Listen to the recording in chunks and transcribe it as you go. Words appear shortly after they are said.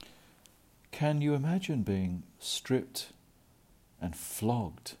Can you imagine being stripped and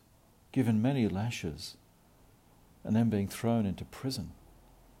flogged, given many lashes, and then being thrown into prison?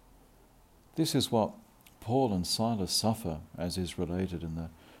 This is what Paul and Silas suffer, as is related in the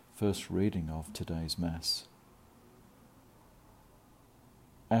first reading of today's Mass.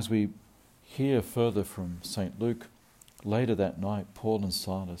 As we hear further from St. Luke, later that night Paul and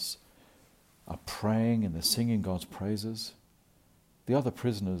Silas are praying and they're singing God's praises. The other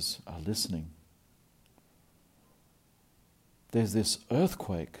prisoners are listening. There's this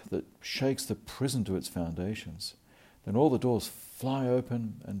earthquake that shakes the prison to its foundations. Then all the doors fly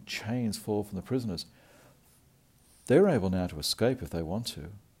open and chains fall from the prisoners. They're able now to escape if they want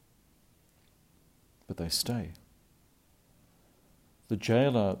to, but they stay. The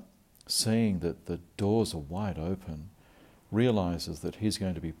jailer, seeing that the doors are wide open, realizes that he's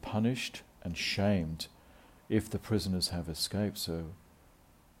going to be punished and shamed if the prisoners have escaped, so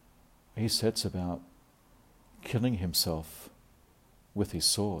he sets about killing himself with his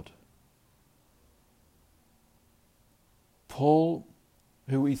sword. Paul,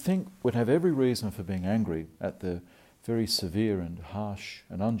 who we think would have every reason for being angry at the very severe and harsh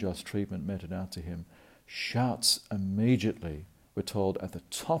and unjust treatment meted out to him, shouts immediately, we're told, at the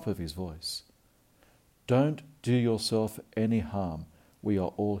top of his voice, "Don't do yourself any harm. We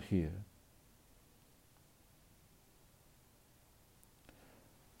are all here."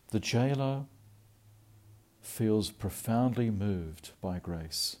 The jailer feels profoundly moved by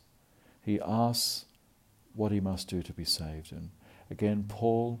grace. He asks what he must do to be saved. And again,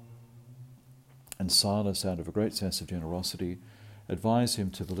 Paul and Silas, out of a great sense of generosity, advise him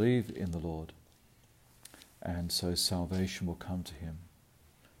to believe in the Lord, and so salvation will come to him.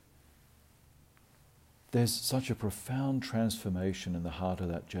 There's such a profound transformation in the heart of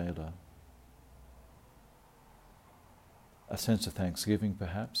that jailer. A sense of thanksgiving,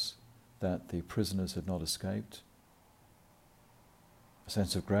 perhaps, that the prisoners had not escaped. A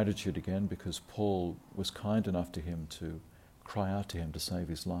sense of gratitude again, because Paul was kind enough to him to cry out to him to save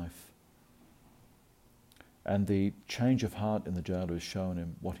his life. And the change of heart in the jailer has shown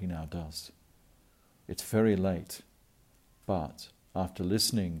him what he now does. It's very late, but after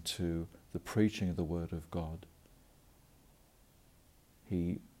listening to the preaching of the Word of God,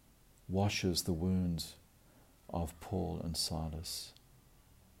 he washes the wounds of Paul and Silas.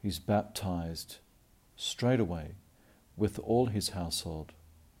 He's baptized straight away with all his household.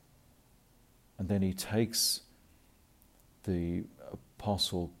 And then he takes the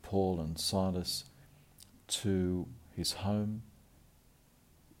apostle Paul and Silas to his home,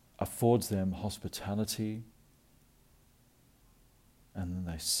 affords them hospitality, and then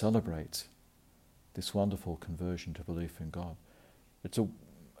they celebrate this wonderful conversion to belief in God. It's a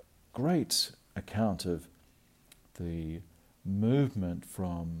great account of the movement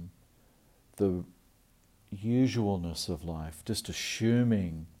from the usualness of life, just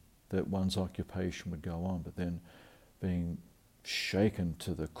assuming that one's occupation would go on, but then being shaken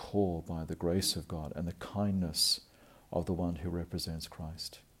to the core by the grace of God and the kindness of the one who represents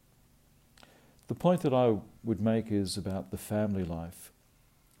Christ. The point that I would make is about the family life.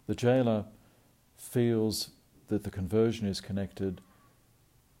 The jailer feels that the conversion is connected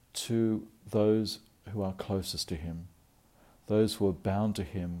to those who are closest to him, those who are bound to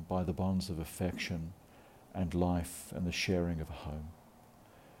him by the bonds of affection and life and the sharing of a home.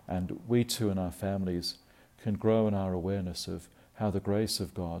 And we too in our families can grow in our awareness of how the grace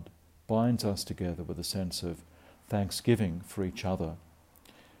of God binds us together with a sense of thanksgiving for each other,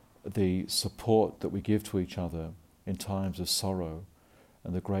 the support that we give to each other in times of sorrow,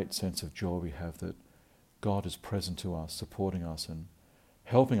 and the great sense of joy we have that God is present to us, supporting us and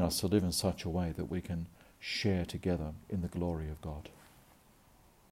helping us to live in such a way that we can share together in the glory of God.